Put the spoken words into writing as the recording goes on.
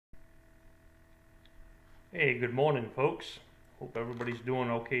Hey, good morning, folks. Hope everybody's doing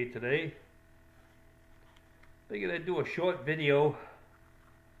okay today. Figured I'd do a short video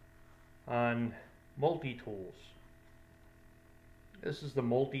on multi-tools. This is the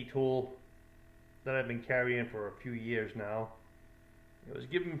multi-tool that I've been carrying for a few years now. It was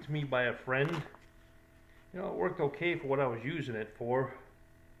given to me by a friend. You know, it worked okay for what I was using it for,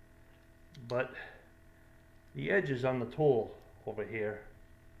 but the edges on the tool over here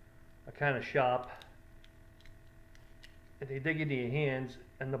are kind of sharp. And they dig into your hands,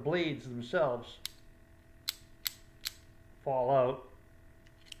 and the blades themselves fall out.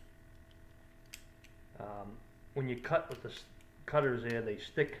 When you cut with the cutters there, they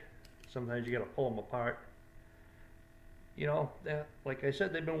stick. Sometimes you got to pull them apart. You know, like I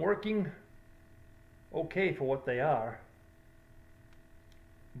said, they've been working okay for what they are,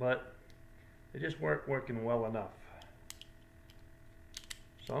 but they just weren't working well enough.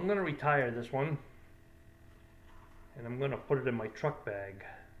 So I'm going to retire this one, and I'm going to put it in my truck bag,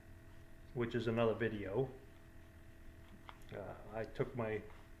 which is another video. I took my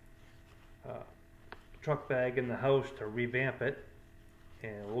truck bag in the house to revamp it,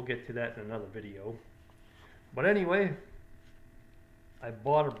 and we'll get to that in another video. But anyway, I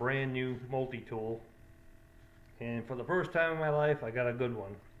bought a brand new multi-tool, and for the first time in my life I got a good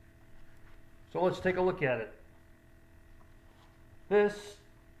one. So let's take a look at it. This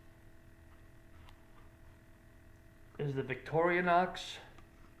is the Victorinox,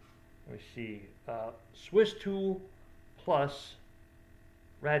 let me see, Swiss Tool Plus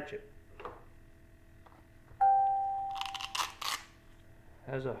ratchet.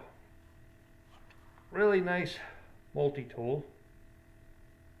 Has a really nice multi-tool.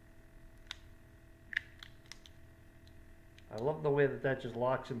 I love the way that just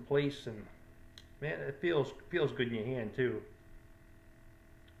locks in place, and man, it feels good in your hand too.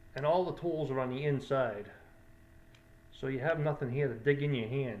 And all the tools are on the inside, so you have nothing here to dig in your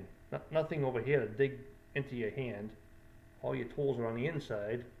hand. Nothing over here to dig into your hand. All your tools are on the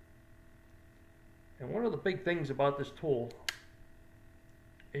inside. And one of the big things about this tool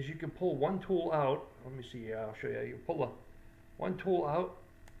is you can pull one tool out. Let me see, I'll show you. You pull one tool out,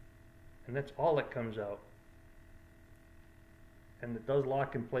 and that's all that comes out. And it does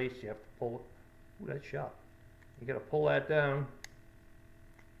lock in place. You have to pull it. Ooh, that's sharp. You got to pull that down.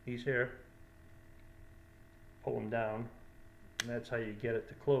 These here. Pull them down, and that's how you get it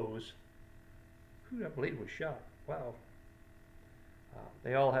to close. Ooh, that blade was sharp. Wow.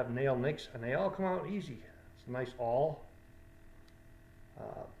 They all have nail nicks, and they all come out easy. It's a nice awl.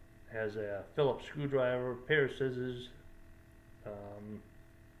 Has a Phillips screwdriver, pair of scissors.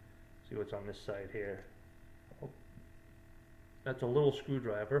 See what's on this side here. Oh, that's a little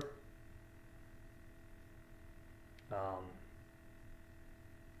screwdriver.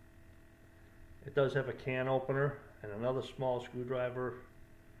 It does have a can opener and another small screwdriver.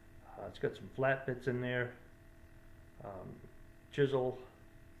 It's got some flat bits in there. Chisel.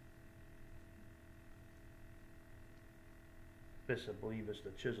 This, I believe, is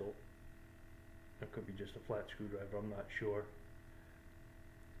the chisel. It could be just a flat screwdriver, I'm not sure.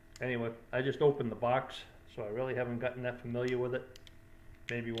 Anyway, I just opened the box, so I really haven't gotten that familiar with it.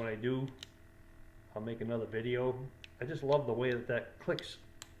 Maybe when I do, I'll make another video. I just love the way that clicks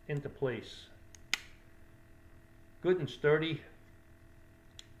into place. Good and sturdy.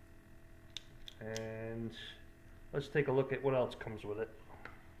 And let's take a look at what else comes with it.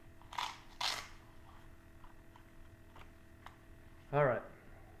 Alright,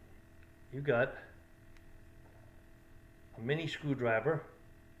 you got a mini screwdriver.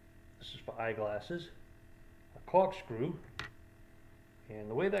 This is for eyeglasses. A corkscrew. And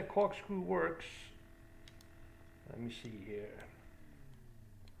the way that corkscrew works, let me see here.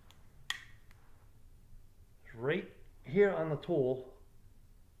 It's right here on the tool.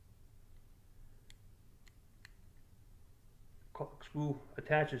 Corkscrew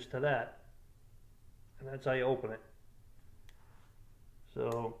attaches to that, and that's how you open it.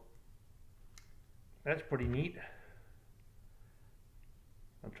 So that's pretty neat.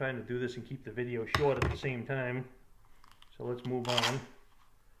 I'm trying to do this and keep the video short at the same time, so let's move on.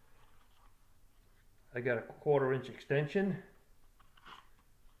 I got a 1/4 inch extension,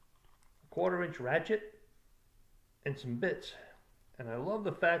 a 1/4 inch ratchet, and some bits. And I love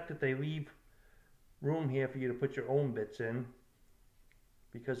the fact that they leave room here for you to put your own bits in,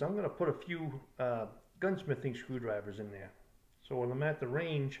 because I'm going to put a few gunsmithing screwdrivers in there. So when I'm at the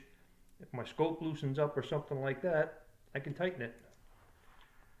range, if my scope loosens up or something like that, I can tighten it.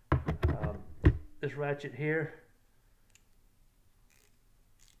 This ratchet here,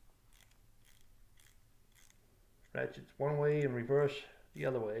 ratchets one way and reverse the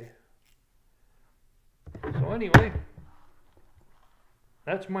other way. So anyway,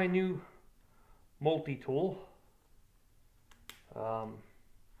 that's my new multi-tool. Hope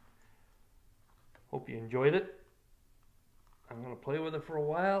you enjoyed it. I'm going to play with it for a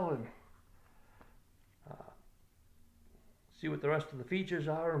while and see what the rest of the features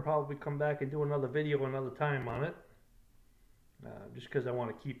are, and probably come back and do another video another time on it. Just because I want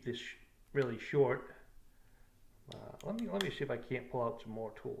to keep this really short. Let me see if I can't pull out some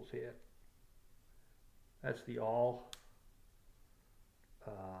more tools here. That's the awl.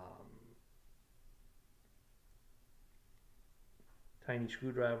 Tiny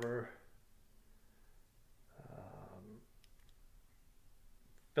screwdriver.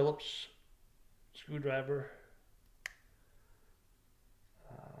 Phillips screwdriver.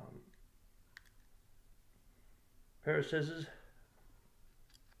 Pair of scissors.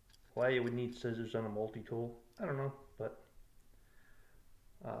 Why you would need scissors on a multi-tool, I don't know, but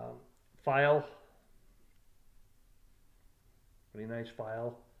file, really nice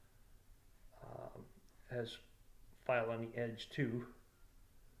file, has file on the edge too.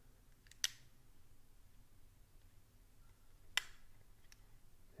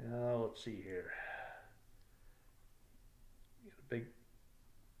 Now let's see here, get a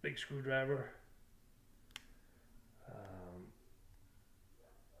big screwdriver.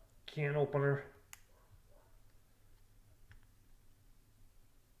 Can opener,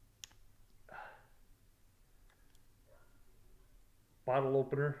 bottle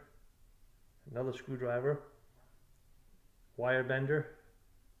opener, another screwdriver, wire bender,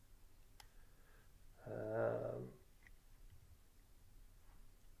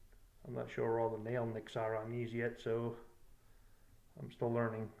 I'm not sure where all the nail nicks are on these yet, so I'm still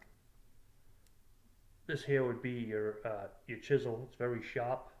learning. This here would be your chisel. It's very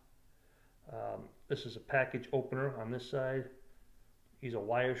sharp. This is a package opener on this side. These are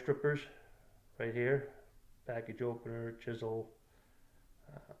wire strippers right here. Package opener, chisel.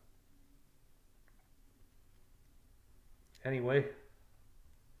 Anyway,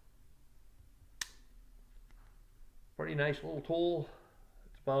 pretty nice little tool.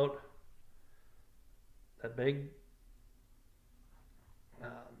 It's about that big.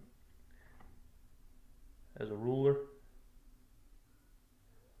 As a ruler.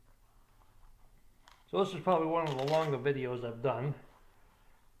 So this is probably one of the longer videos I've done.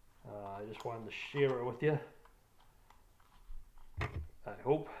 I just wanted to share it with you. I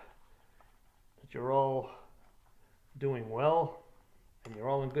hope that you're all doing well and you're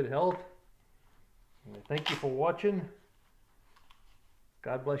all in good health. And I thank you for watching.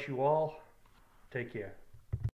 God bless you all. Take care.